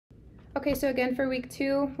Okay, so again for week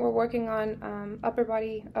 2, we're working on upper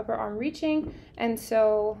body, upper arm reaching, and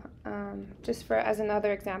so just for as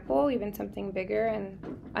another example, even something bigger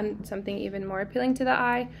and something even more appealing to the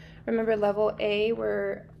eye. Remember level A,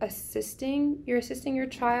 you're assisting your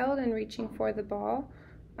child in reaching for the ball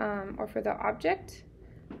or for the object,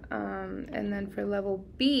 and then for level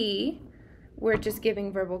B, we're just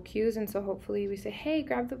giving verbal cues, and so hopefully we say, hey,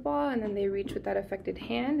 grab the ball, and then they reach with that affected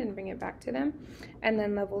hand and bring it back to them. And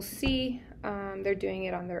then level C, they're doing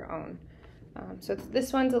it on their own. So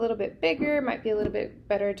this one's a little bit bigger, might be a little bit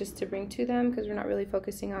better just to bring to them because we're not really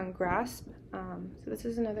focusing on grasp. So this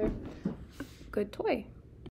is another good toy.